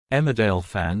Emmerdale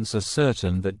fans are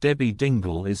certain that Debbie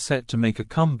Dingle is set to make a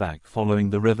comeback following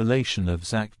the revelation of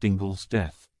Zak Dingle's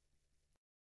death.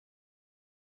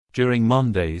 During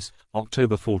Monday's,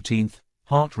 October 14th,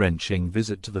 heart-wrenching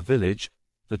visit to the village,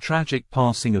 the tragic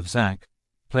passing of Zak,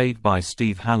 played by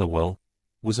Steve Hallowell,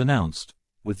 was announced,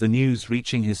 with the news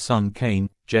reaching his son Kane,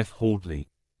 Jeff Hordley.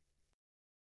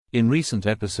 In recent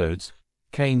episodes,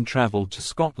 Kane travelled to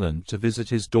Scotland to visit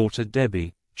his daughter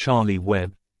Debbie, Charlie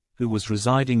Webb, who was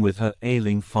residing with her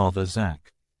ailing father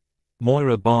Zak.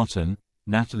 Moira Barton,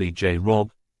 Natalie J.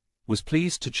 Robb, was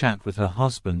pleased to chat with her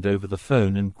husband over the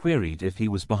phone and queried if he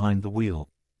was behind the wheel.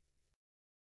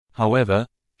 However,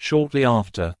 shortly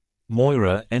after,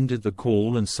 Moira ended the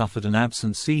call and suffered an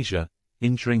absent seizure,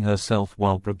 injuring herself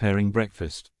while preparing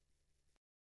breakfast.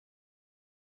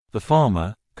 The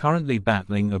farmer, currently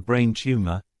battling a brain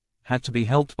tumor, had to be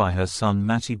helped by her son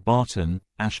Matty Barton,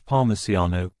 Ash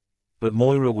Parmigiano, but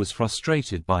Moira was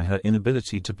frustrated by her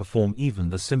inability to perform even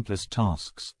the simplest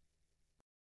tasks.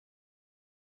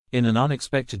 In an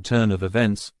unexpected turn of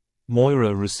events,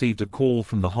 Moira received a call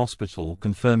from the hospital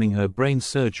confirming her brain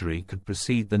surgery could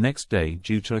proceed the next day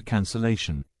due to a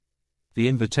cancellation. The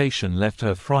invitation left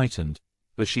her frightened,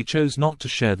 but she chose not to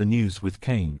share the news with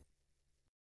Kane.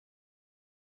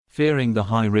 Fearing the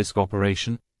high-risk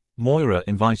operation, Moira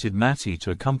invited Matty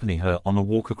to accompany her on a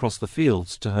walk across the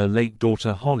fields to her late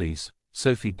daughter Holly's,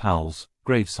 Sophie Powell's,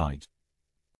 gravesite.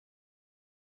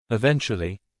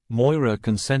 Eventually, Moira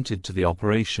consented to the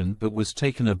operation but was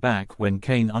taken aback when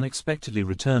Kane unexpectedly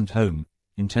returned home,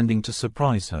 intending to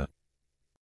surprise her.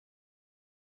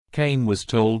 Kane was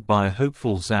told by a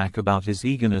hopeful Zak about his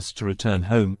eagerness to return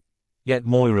home, yet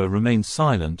Moira remained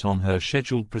silent on her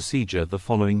scheduled procedure the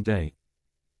following day.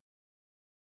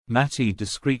 Matty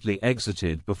discreetly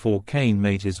exited before Kane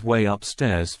made his way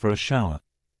upstairs for a shower.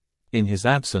 In his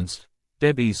absence,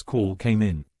 Debbie's call came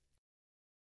in.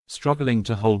 Struggling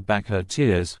to hold back her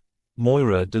tears,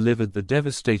 Moira delivered the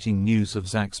devastating news of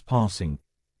Zak's passing.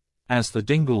 As the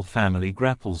Dingle family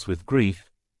grapples with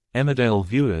grief, Emmerdale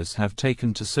viewers have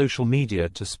taken to social media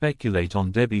to speculate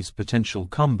on Debbie's potential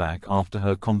comeback after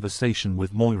her conversation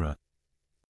with Moira.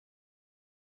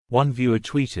 One viewer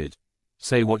tweeted,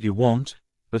 "Say what you want,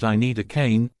 but I need a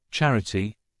Kane,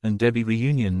 charity, and Debbie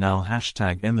reunion now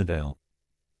 #Emmerdale."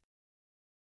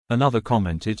 Another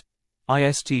commented,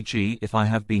 "ISTG if I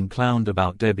have been clowned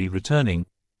about Debbie returning,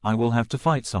 I will have to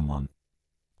fight someone.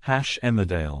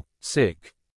 #Emmerdale,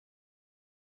 sick."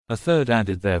 A third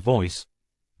added their voice,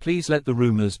 "Please let the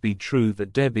rumors be true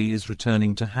that Debbie is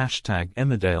returning to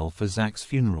 #Emmerdale for Zak's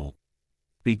funeral.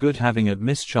 Be good having at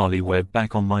Miss Charlie Webb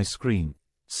back on my screen.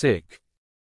 Sick."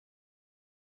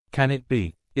 Can it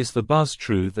be? Is the buzz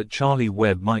true that Charlie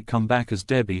Webb might come back as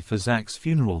Debbie for Zak's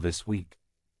funeral this week?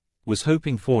 Was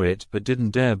hoping for it but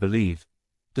didn't dare believe.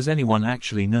 Does anyone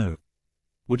actually know?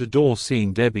 Would adore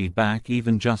seeing Debbie back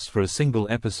even just for a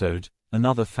single episode,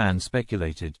 another fan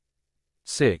speculated.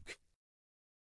 Sick.